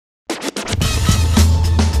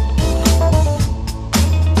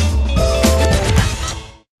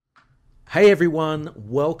Hey everyone,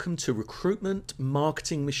 welcome to Recruitment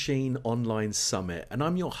Marketing Machine Online Summit, and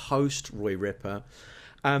I'm your host, Roy Ripper.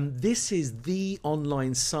 This is the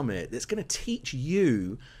online summit that's going to teach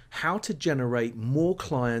you how to generate more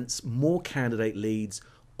clients, more candidate leads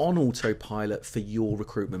on autopilot for your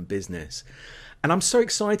recruitment business. And I'm so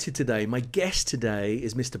excited today. My guest today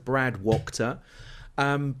is Mr. Brad Wachter.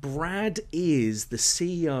 Brad is the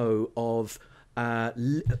CEO of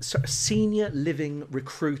Senior Living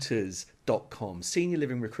Recruiters.com. Senior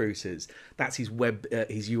Living Recruiters. That's his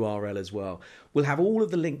his URL as well. We'll have all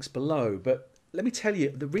of the links below. But let me tell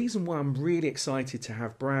you, the reason why I'm really excited to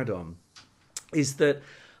have Brad on is that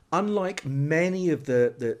unlike many of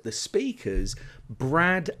the speakers,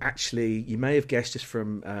 Brad actually, you may have guessed just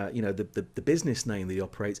from the business name that he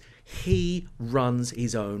operates, he runs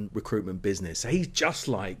his own recruitment business. So he's just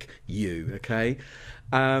like you, okay?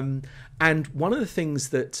 And one of the things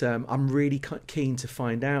that I'm really keen to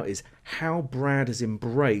find out is how Brad has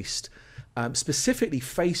embraced specifically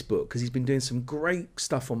Facebook, because he's been doing some great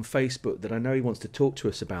stuff on Facebook that I know he wants to talk to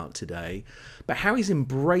us about today, but how he's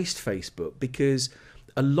embraced Facebook, because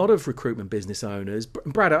a lot of recruitment business owners,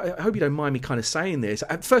 Brad, I hope you don't mind me kind of saying this.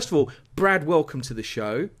 First of all, Brad, welcome to the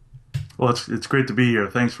show. Well, it's great to be here.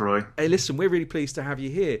 Thanks, Roy. Hey, listen, we're really pleased to have you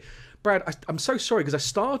here. Brad, I'm so sorry because I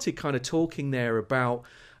started kind of talking there about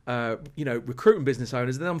recruitment business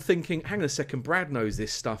owners, and then I'm thinking, hang on a second, Brad knows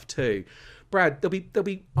this stuff too. Brad, there'll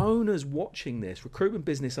be owners watching this, recruitment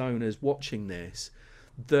business owners watching this,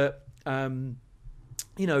 that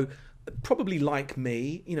probably like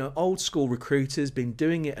me, old school recruiters, been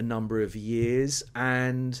doing it a number of years,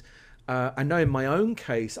 and I know in my own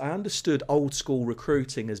case, I understood old school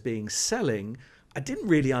recruiting as being selling. I didn't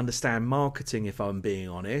really understand marketing, if I'm being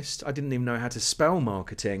honest. I didn't even know how to spell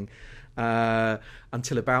marketing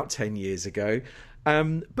until about 10 years ago.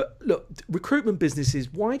 But look, recruitment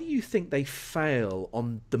businesses, why do you think they fail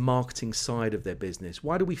on the marketing side of their business?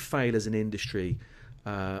 Why do we fail as an industry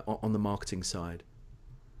on the marketing side?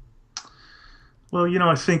 Well,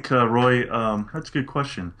 I think, Roy, that's a good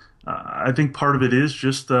question. I think part of it is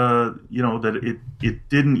just, that it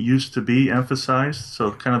didn't used to be emphasized.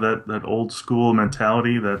 So kind of that old school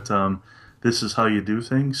mentality that this is how you do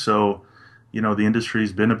things. So, the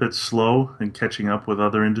industry's been a bit slow in catching up with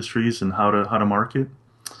other industries and how to market.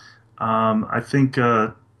 I think,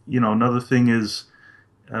 another thing is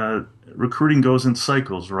recruiting goes in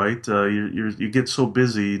cycles, right? You get so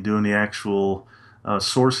busy doing the actual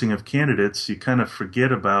sourcing of candidates, you kind of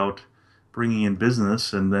forget about bringing in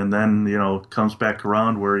business, and then it comes back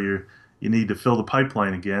around where you need to fill the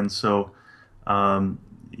pipeline again. So I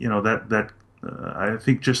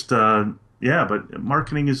think just but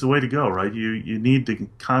marketing is the way to go, right? You need to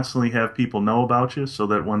constantly have people know about you so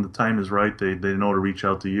that when the time is right, they know to reach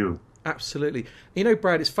out to you. Absolutely.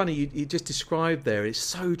 Brad, it's funny you just described there. It's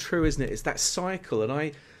so true, isn't it? It's that cycle, and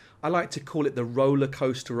I like to call it the roller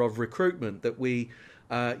coaster of recruitment, that we're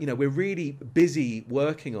really busy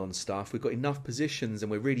working on stuff. We've got enough positions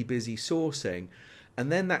and we're really busy sourcing.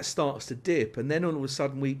 And then that starts to dip. And then all of a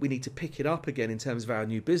sudden we need to pick it up again in terms of our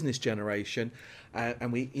new business generation.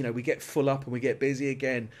 And we get full up and we get busy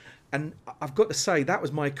again. And I've got to say, that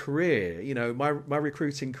was my career. My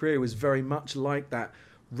recruiting career was very much like that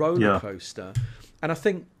roller coaster. And I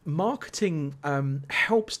think marketing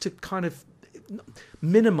helps to kind of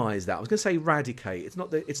minimize that. I was going to say eradicate. It's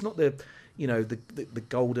not the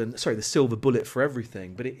the silver bullet for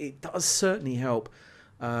everything, but it does certainly help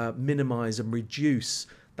minimize and reduce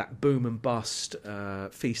that boom and bust,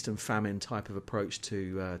 feast and famine type of approach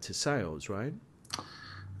to sales, right?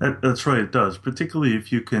 That's right, it does. Particularly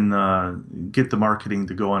if you can get the marketing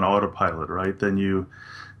to go on autopilot, right? Then you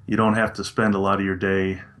don't have to spend a lot of your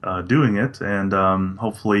day doing it, and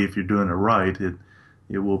hopefully, if you're doing it right,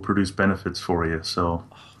 it will produce benefits for you. So.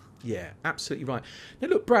 Yeah, absolutely right. Now,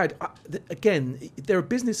 look, Brad, again, there are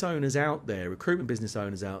business owners out there, recruitment business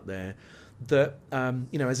owners out there, that,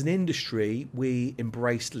 as an industry, we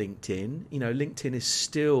embraced LinkedIn. LinkedIn is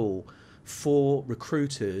still, for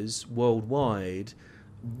recruiters worldwide,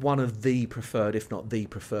 one of the preferred, if not the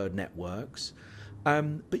preferred networks.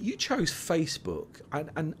 But you chose Facebook,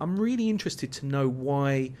 and I'm really interested to know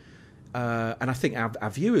why, and I think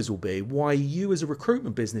our viewers will be, why you as a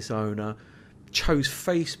recruitment business owner chose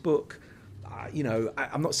Facebook.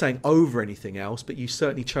 I'm not saying over anything else, but you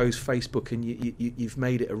certainly chose Facebook, and you've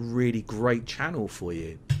made it a really great channel for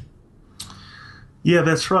you. Yeah,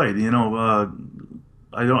 that's right. I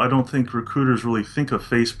don't think recruiters really think of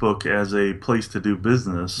Facebook as a place to do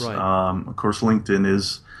business. Right. Of course, LinkedIn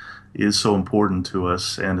is so important to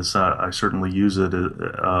us, and I certainly use it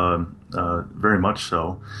very much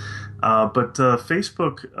so. But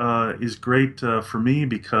Facebook is great for me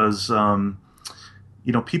because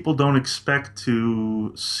people don't expect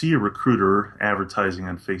to see a recruiter advertising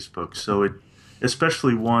on Facebook. So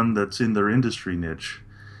especially one that's in their industry niche.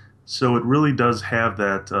 So it really does have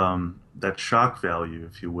that shock value,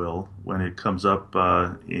 if you will, when it comes up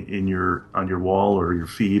in your on your wall or your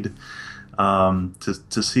feed,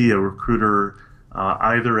 to see a recruiter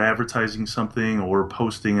either advertising something or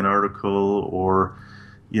posting an article or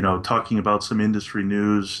talking about some industry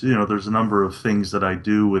news. There's a number of things that I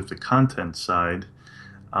do with the content side,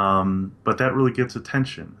 but that really gets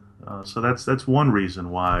attention. So that's one reason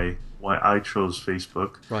why I chose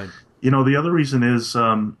Facebook. Right. The other reason is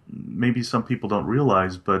maybe some people don't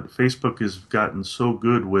realize, but Facebook has gotten so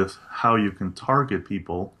good with how you can target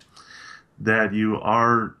people that you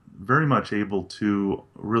are very much able to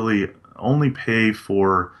really only pay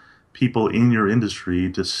for people in your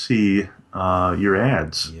industry to see your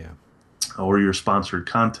ads or your sponsored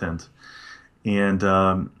content, and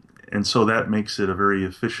so that makes it a very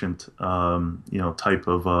efficient type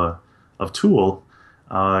of tool.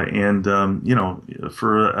 For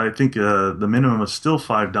I think the minimum is still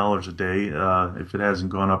 $5 a day if it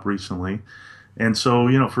hasn't gone up recently. And so,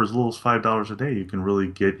 for as little as $5 a day, you can really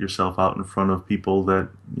get yourself out in front of people that,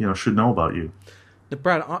 should know about you. Now,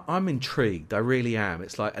 Brad, I'm intrigued. I really am.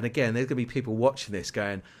 It's like, and again, there's going to be people watching this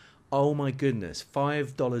going, oh my goodness,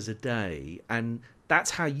 $5 a day. And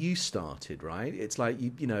that's how you started, right? It's like,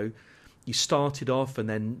 you started off and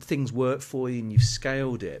then things worked for you and you've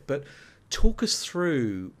scaled it. But talk us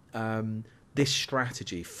through this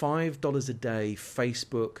strategy, $5 a day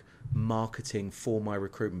Facebook marketing for my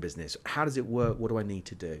recruitment business. How does it work? What do I need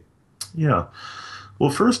to do? Yeah.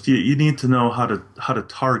 Well, first you need to know how to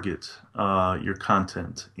target your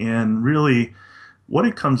content, and really, what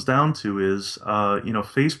it comes down to is,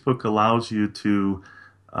 Facebook allows you to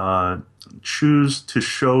choose to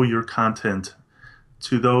show your content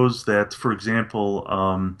to those that, for example,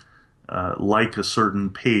 like a certain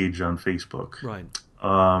page on Facebook. Right.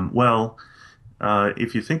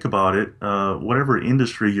 If you think about it, whatever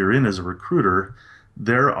industry you're in as a recruiter,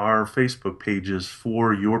 there are Facebook pages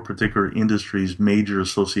for your particular industry's major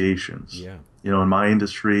associations. Yeah. In my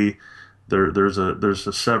industry, there's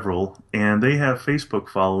a several, and they have Facebook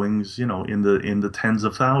followings, in the tens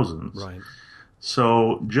of thousands. Right.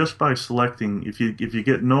 So just by selecting, if you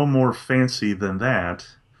get no more fancy than that,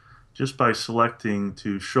 just by selecting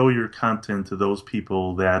to show your content to those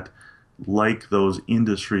people that like those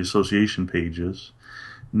industry association pages,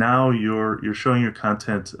 now you're showing your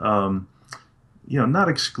content, not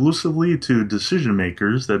exclusively to decision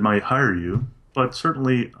makers that might hire you, but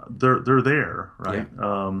certainly they're there, right?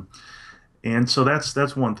 Yeah. And so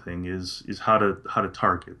that's one thing is how to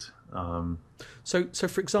target. So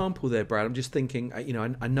for example, there, Brad, I'm just thinking,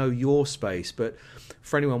 I know your space, but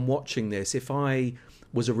for anyone watching this, if I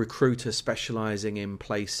was a recruiter specializing in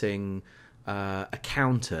placing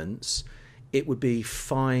accountants, it would be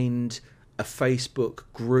find a Facebook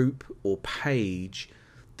group or page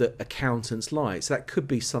that accountants like. So that could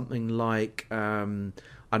be something like, I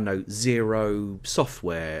don't know, Zero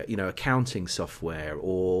software, accounting software,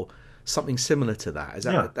 or something similar to that. Is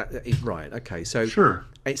that right? Okay, so sure.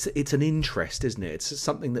 It's an interest, isn't it? It's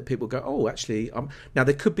something that people go, oh, actually, now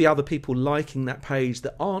there could be other people liking that page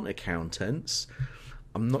that aren't accountants.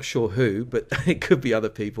 I'm not sure who, but it could be other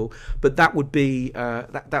people. But that would be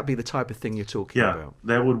that'd be the type of thing you're talking about.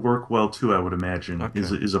 Yeah, that would work well too, I would imagine. Okay.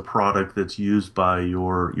 Is a product that's used by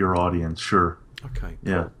your audience. Sure. Okay.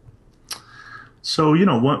 Cool. Yeah. So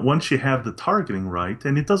once you have the targeting right,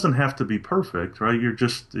 and it doesn't have to be perfect, right? It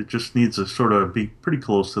just needs to sort of be pretty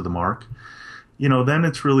close to the mark. Then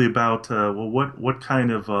it's really about what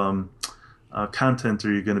kind of content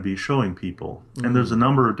are you going to be showing people? And there's a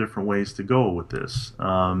number of different ways to go with this.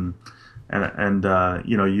 You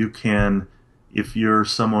can, if you're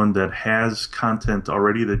someone that has content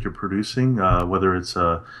already that you're producing, whether it's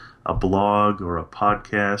a blog or a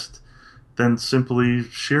podcast, then simply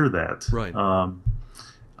share that. Right.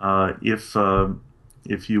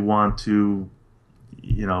 If you want to,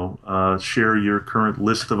 share your current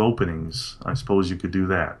list of openings, I suppose you could do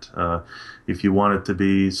that. If you want it to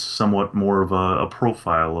be somewhat more of a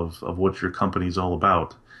profile of what your company's all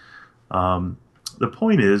about. The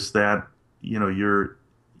point is that, you're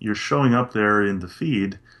showing up there in the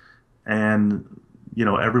feed, and,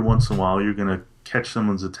 every once in a while you're going to catch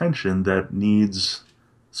someone's attention that needs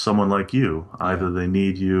someone like you. Either they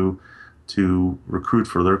need you to recruit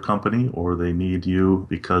for their company, or they need you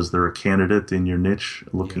because they're a candidate in your niche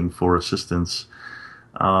looking for assistance.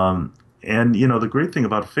 And the great thing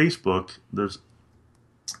about Facebook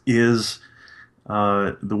is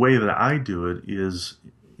The way that I do it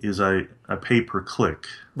is I pay per click.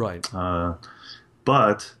 Right.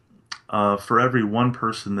 But for every one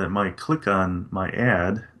person that might click on my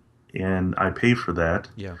ad, and I pay for that,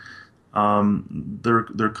 Yeah.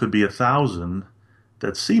 there could be 1,000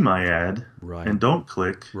 that see my ad Right. and don't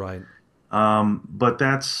click. Right. But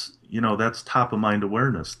that's top of mind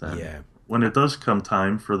awareness then. Yeah. When it does come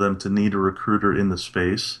time for them to need a recruiter in the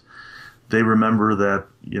space, they remember that,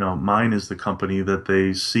 mine is the company that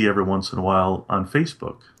they see every once in a while on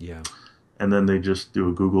Facebook. Yeah. And then they just do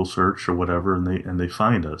a Google search or whatever, and they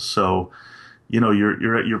find us. So,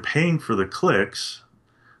 you're paying for the clicks.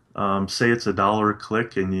 Say it's $1 a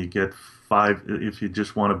click, and you get five. If you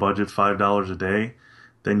just want to budget $5 a day,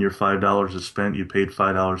 then your $5 is spent. You paid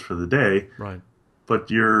 $5 for the day. Right. But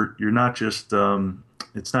you're not just.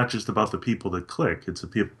 It's not just about the people that click. It's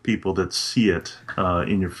the people that see it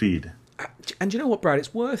in your feed. And you know what, Brad?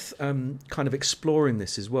 It's worth kind of exploring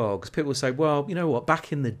this as well, because people say, well, you know what,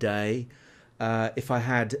 back in the day, if I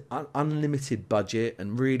had unlimited budget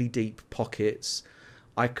and really deep pockets,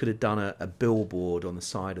 I could have done a billboard on the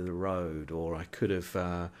side of the road, or I could have,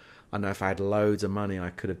 I don't know, if I had loads of money, I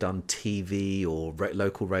could have done TV or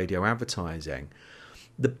local radio advertising.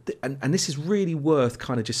 And this is really worth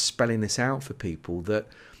kind of just spelling this out for people,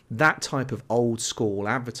 that type of old school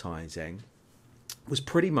advertising was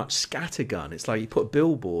pretty much scattergun. It's like you put a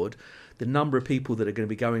billboard, the number of people that are going to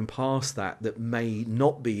be going past that may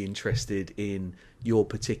not be interested in your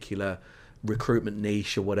particular recruitment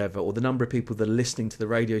niche or whatever, or the number of people that are listening to the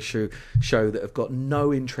radio show that have got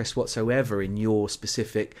no interest whatsoever in your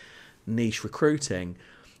specific niche recruiting.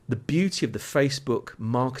 The beauty of the Facebook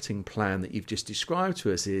marketing plan that you've just described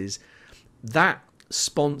to us is that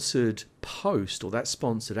sponsored post or that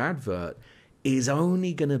sponsored advert is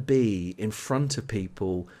only going to be in front of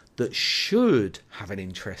people that should have an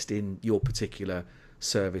interest in your particular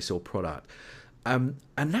service or product. And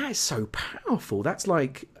that is so powerful. That's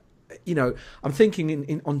like, I'm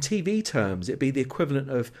thinking on TV terms, it'd be the equivalent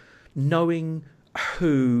of knowing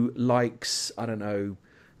who likes, I don't know,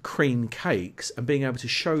 cream cakes and being able to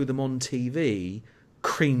show them on TV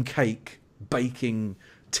cream cake baking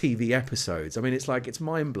TV episodes. I mean, it's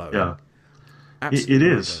mind-blowing. Yeah. Absolutely It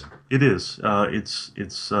is. mind-blowing. It is.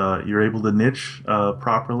 It's you're able to niche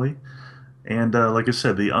properly, and like I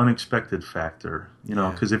said, the unexpected factor.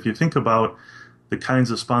 Because if you think about the kinds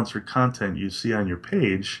of sponsored content you see on your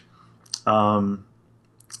page,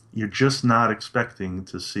 you're just not expecting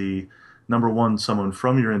to see, number one, someone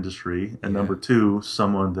from your industry, and number two,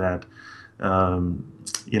 someone that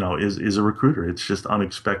is a recruiter. It's just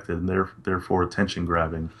unexpected and therefore attention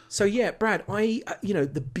grabbing. So yeah, Brad,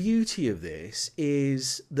 the beauty of this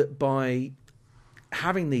is that by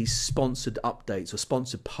having these sponsored updates or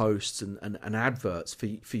sponsored posts and adverts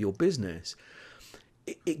for your business,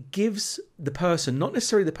 it gives the person, not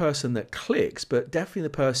necessarily the person that clicks, but definitely the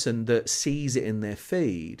person that sees it in their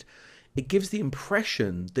feed, it gives the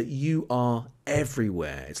impression that you are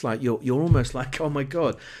everywhere. It's like you're almost like, oh my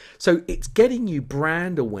God. So it's getting you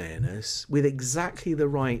brand awareness with exactly the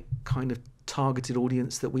right kind of targeted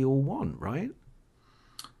audience that we all want, right?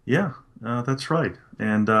 Yeah, that's right.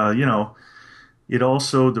 And, it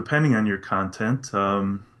also, depending on your content,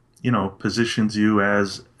 positions you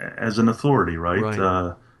as an authority, right?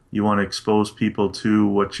 Right. You want to expose people to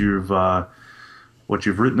what you've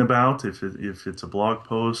written about, if it's a blog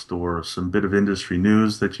post or some bit of industry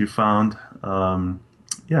news that you found.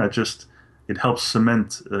 It helps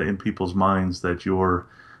cement in people's minds that you're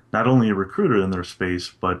not only a recruiter in their space,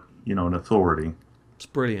 but an authority. It's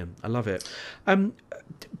brilliant. I love it.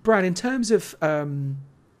 Brad, in terms of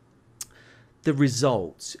the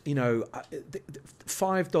results,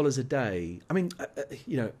 $5 a day. I mean,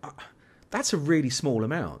 that's a really small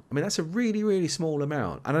amount. I mean, that's a really, really small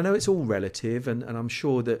amount. And I know it's all relative, and I'm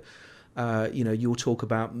sure that, you'll talk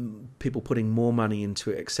about people putting more money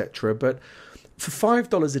into it, etc. But for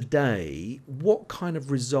 $5 a day, what kind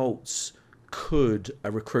of results could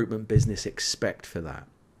a recruitment business expect for that?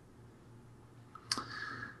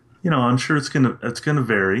 I'm sure it's gonna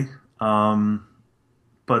vary.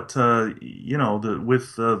 But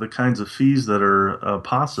with the kinds of fees that are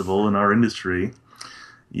possible in our industry,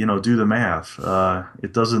 do the math.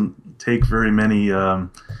 It doesn't take very many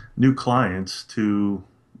new clients to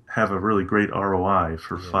have a really great ROI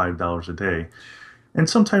for $5 a day. And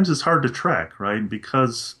sometimes it's hard to track, right?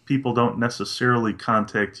 Because people don't necessarily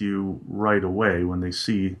contact you right away when they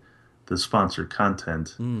see the sponsored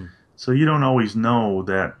content. So you don't always know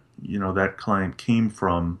that, that client came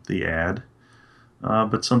from the ad.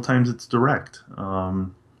 But sometimes it's direct.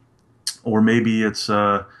 Or maybe it's,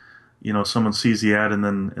 someone sees the ad and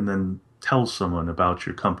then tell someone about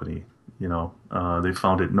your company. They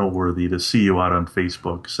found it noteworthy to see you out on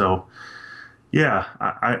Facebook. So yeah,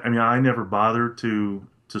 I mean, I never bothered to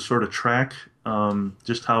sort of track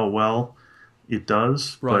just how well it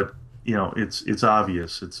does, Right. but it's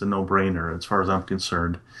obvious. It's a no-brainer as far as I'm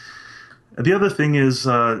concerned. The other thing is,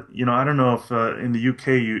 I don't know if in the UK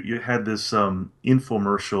you had this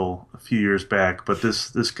infomercial a few years back, but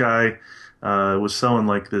this guy was selling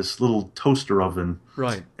like this little toaster oven,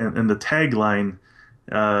 Right. and the tagline,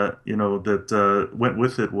 that went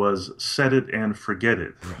with it was "Set it and forget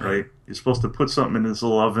it." Right. Right? You're supposed to put something in this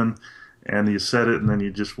little oven, and you set it, and then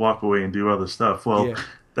you just walk away and do other stuff. Well, Yeah.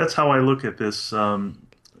 that's how I look at this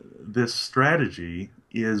strategy.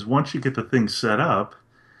 Is once you get the thing set up,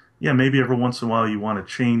 yeah, maybe every once in a while you want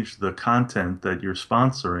to change the content that you're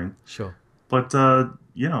sponsoring, Sure. but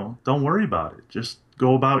don't worry about it. Just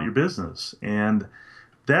go about your business. And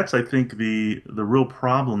that's, I think, the real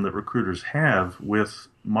problem that recruiters have with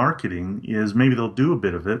marketing is maybe they'll do a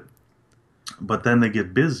bit of it, but then they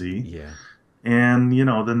get busy, Yeah. and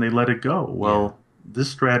then they let it go. Yeah. Well, this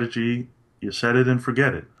strategy, you set it and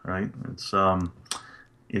forget it, right?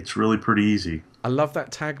 It's really pretty easy. I love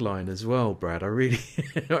that tagline as well, Brad. I really,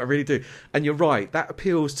 I really do. And you're right. That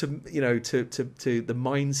appeals to to the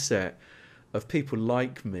mindset of people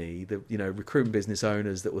like me, the recruitment business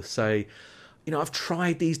owners that will say, I've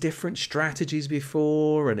tried these different strategies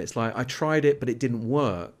before, and it's like I tried it, but it didn't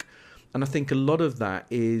work. And I think a lot of that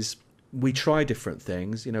is we try different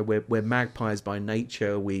things. We're magpies by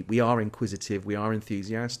nature. We are inquisitive. We are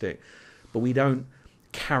enthusiastic, but we don't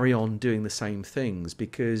carry on doing the same things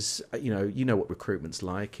because you know what recruitment's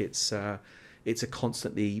like. It's a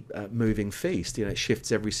constantly moving feast. It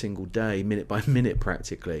shifts every single day, minute by minute,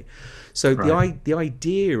 practically. So Right. the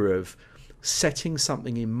idea of setting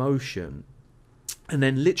something in motion and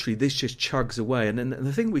then literally this just chugs away. And then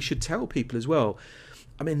the thing we should tell people as well,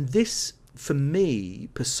 I mean, this for me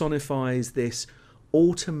personifies this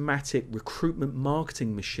automatic recruitment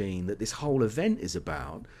marketing machine that this whole event is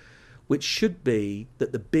about, which should be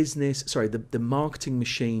that the marketing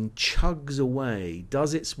machine chugs away,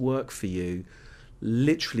 does its work for you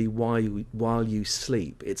literally while you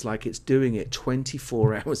sleep. It's like it's doing it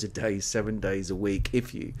 24 hours a day, 7 days a week,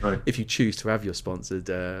 if you Right. choose to have your sponsored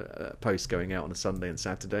posts going out on a Sunday and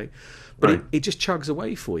Saturday. But Right. it just chugs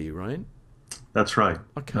away for you, right? That's right.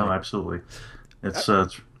 Okay. No, absolutely. It's Yeah,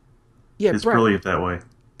 it's Brad. brilliant that way.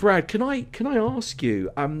 Brad, can I ask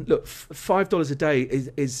you? Look, $5 a day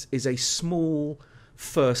is a small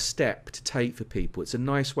first step to take for people. It's a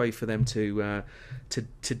nice way for them to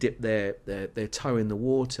dip their toe in the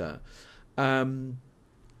water.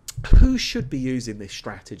 Who should be using this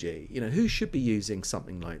strategy? Who should be using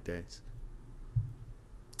something like this?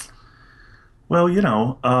 Well,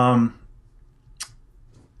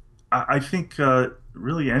 I think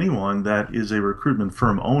really anyone that is a recruitment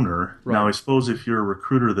firm owner. Now, Right. I suppose if you're a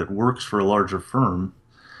recruiter that works for a larger firm,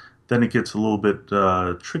 then it gets a little bit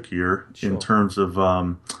trickier in Sure. terms of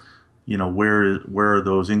where are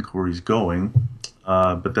those inquiries going.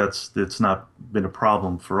 But it's not been a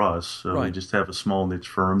problem for us. So we Right. just have a small niche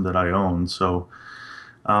firm that I own. So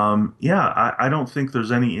I don't think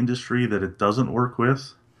there's any industry that it doesn't work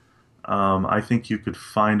with. I think you could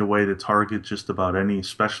find a way to target just about any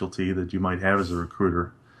specialty that you might have as a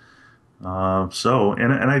recruiter.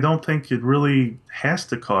 And I don't think it really has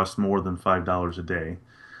to cost more than $5 a day.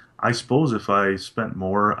 I suppose if I spent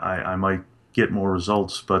more, I might get more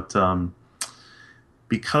results. But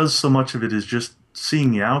because so much of it is just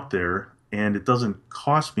seeing you out there, and it doesn't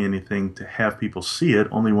cost me anything to have people see it,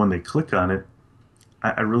 only when they click on it,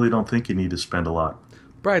 I really don't think you need to spend a lot.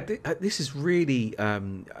 Brad, this is really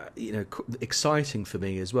exciting for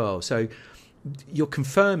me as well. So you're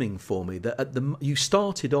confirming for me that you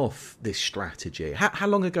started off this strategy. How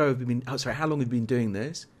long ago have you been? Oh, sorry, how long have you been doing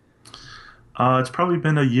this? It's probably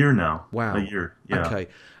been a year now. Wow. A year. Yeah. Okay.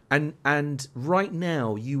 And right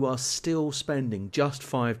now you are still spending just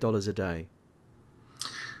 $5 a day.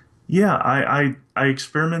 Yeah, I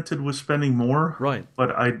experimented with spending more, Right.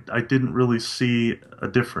 but I didn't really see a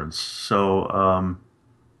difference. So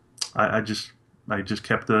I just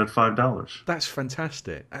kept it at $5. That's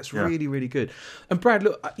fantastic. That's Yeah. really, really good. And Brad,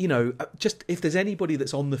 look, just if there's anybody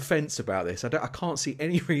that's on the fence about this, I can't see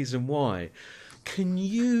any reason why. Can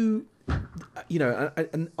you,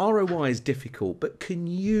 an ROI is difficult, but can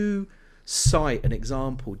you cite an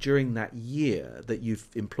example during that year that you've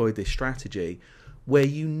employed this strategy where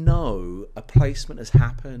a placement has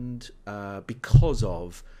happened because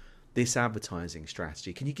of this advertising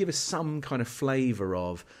strategy? Can you give us some kind of flavour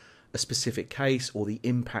of a specific case or the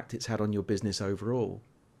impact it's had on your business overall?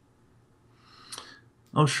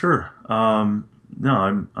 Oh, sure.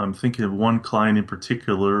 No, I'm thinking of one client in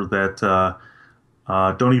particular that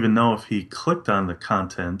don't even know if he clicked on the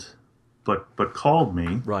content, but called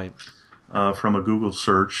me Right. from a Google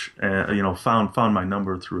search. Found my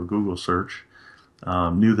number through a Google search,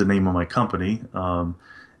 knew the name of my company,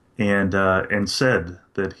 and said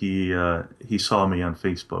that he saw me on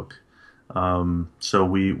Facebook. So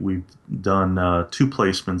we've done two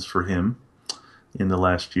placements for him in the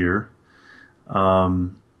last year.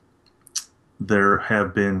 Um, there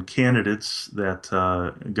have been candidates that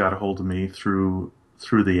got a hold of me through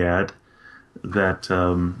the ad that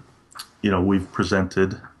we've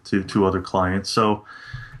presented to other clients. So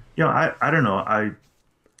I don't know.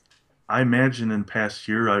 I imagine in past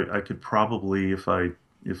year I could probably, if I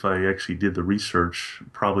actually did the research,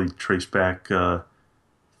 probably trace back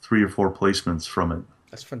three or four placements from it.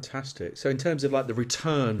 That's fantastic. So in terms of like the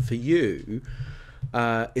return for you,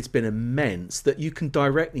 it's been immense that you can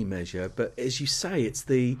directly measure. But as you say,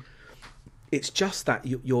 it's just that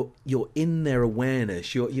you're in their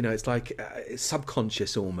awareness. It's like it's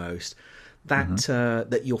subconscious almost. Hmm.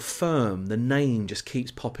 That your firm, the name just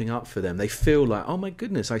keeps popping up for them. They feel like, oh my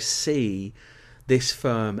goodness, I see this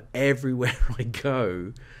firm everywhere I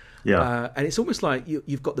go. Yeah, And it's almost like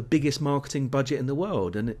you've got the biggest marketing budget in the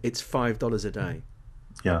world, and it's $5 a day.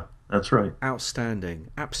 yeah, that's right. Outstanding,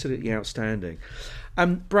 absolutely outstanding.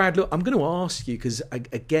 Brad, look, I'm going to ask you because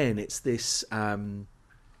again, it's this.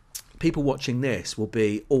 People watching this will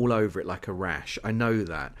be all over it like a rash. I know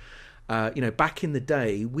that. Back in the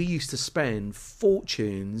day, we used to spend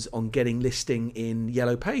fortunes on getting listing in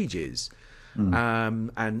Yellow Pages.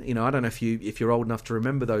 Mm. And I don't know if you're old enough to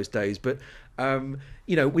remember those days, but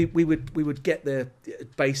we would get the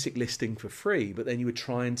basic listing for free, but then you would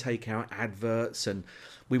try and take out adverts, and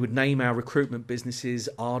we would name our recruitment businesses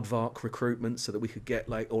Aardvark Recruitment so that we could get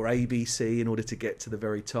or ABC in order to get to the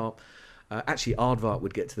very top. Actually, Aardvark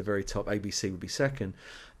would get to the very top. ABC would be second.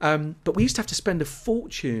 But we used to have to spend a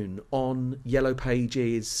fortune on Yellow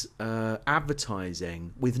Pages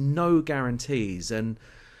advertising with no guarantees, and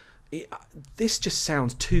this just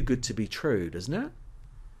sounds too good to be true, doesn't it?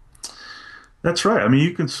 That's right. I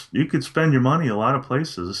mean, you could spend your money a lot of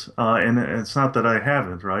places, and it's not that I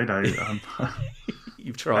haven't, right?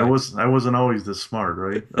 You've I tried. was I wasn't always this smart,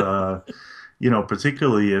 right?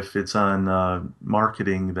 Particularly if it's on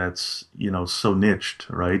marketing that's so niched,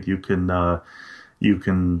 right? You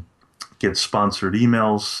can get sponsored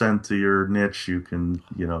emails sent to your niche. You can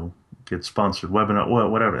get sponsored webinar,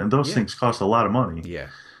 whatever, and those Yeah. things cost a lot of money. Yeah.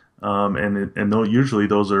 Usually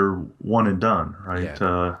those are one and done, right?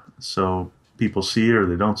 Yeah. So people see you or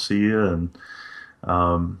they don't see you, and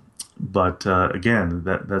but again,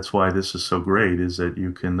 that's why this is so great, is that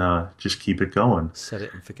you can just keep it going. Set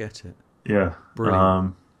it and forget it. Yeah.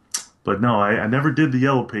 Brilliant. But no, I never did the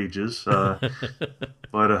yellow pages, but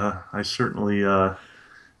I certainly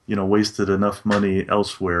wasted enough money On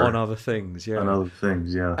elsewhere other things, on yeah. other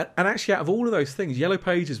things. Yeah. And actually, out of all of those things, Yellow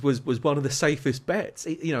Pages was one of the safest bets.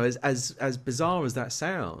 As bizarre as that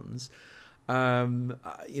sounds, we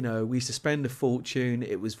used to spend a fortune.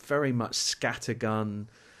 It was very much scattergun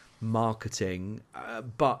marketing,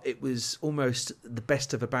 but it was almost the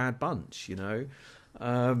best of a bad bunch.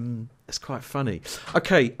 It's quite funny.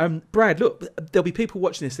 Okay, Brad, look, there'll be people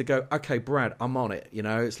watching this that go, okay, Brad, I'm on it.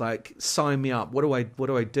 It's like, sign me up. What do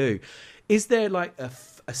I do? Is there like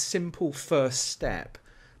a simple first step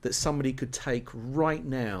that somebody could take right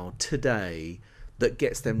now, today, that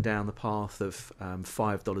gets them down the path of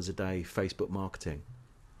 $5 a day Facebook marketing?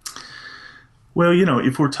 Well,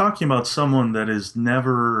 if we're talking about someone that has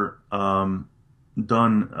never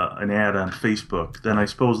done an ad on Facebook, then I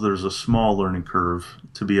suppose there's a small learning curve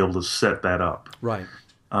to be able to set that up. Right.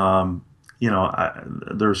 Um,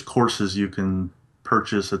 there's courses you can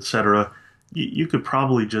purchase, etc. You could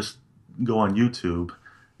probably just go on YouTube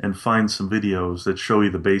and find some videos that show you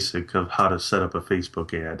the basic of how to set up a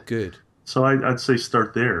Facebook ad. Good. So I'd say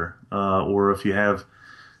start there, or if you have,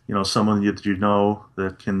 someone that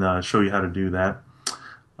that can show you how to do that.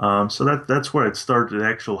 So that's where I'd start the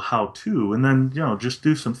actual how-to, and then just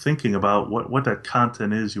do some thinking about what that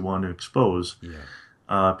content is you want to expose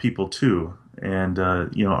Yeah. people to, and are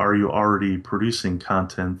you already producing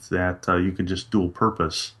content that you can just dual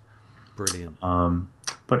purpose? Brilliant.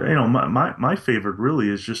 But my favorite really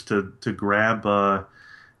is just to grab a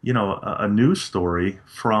news story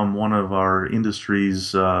from one of our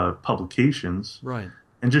industry's publications, Right.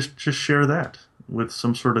 and just share that with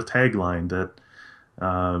some sort of tagline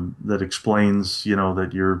that explains that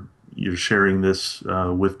you're sharing this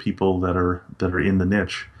with people that are in the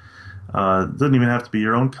niche. It doesn't even have to be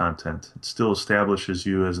your own content. It still establishes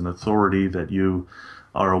you as an authority that you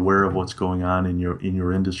are aware of what's going on in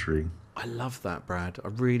your industry. I love that, Brad. I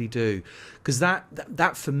really do, because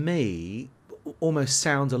that for me almost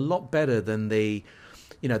sounds a lot better than the,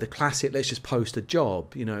 the classic. Let's just post a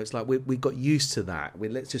job. It's like we got used to that.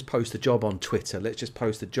 Let's just post a job on Twitter. Let's just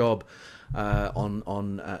post a job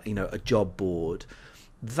on a job board.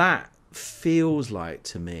 That feels like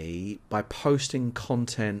to me, by posting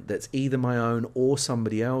content that's either my own or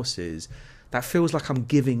somebody else's, that feels like I'm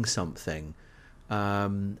giving something.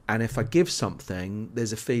 And if I give something,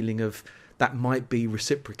 there's a feeling of that might be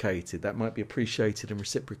reciprocated, that might be appreciated and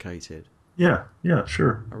reciprocated. Yeah, yeah,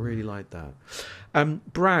 sure. I really like that.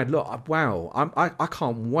 Brad, look, wow, I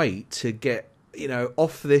can't wait to get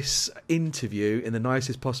off this interview in the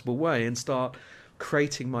nicest possible way and start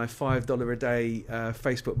creating my $5 a day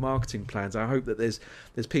Facebook marketing plans. I hope that there's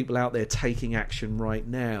people out there taking action right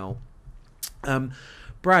now.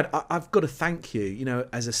 Brad, I've got to thank you,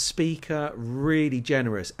 as a speaker, really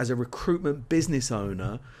generous, as a recruitment business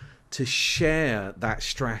owner, to share that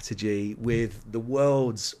strategy with the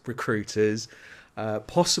world's recruiters,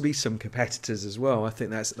 possibly some competitors as well. I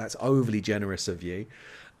think that's overly generous of you.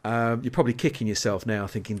 You're probably kicking yourself now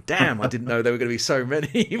thinking, damn, I didn't know there were going to be so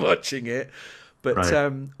many watching it. But Right.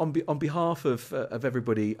 On behalf of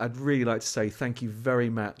everybody, I'd really like to say thank you very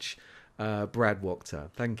much, Brad Wachter.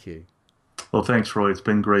 Thank you. Well, thanks, Roy. It's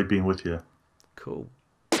been great being with you. Cool.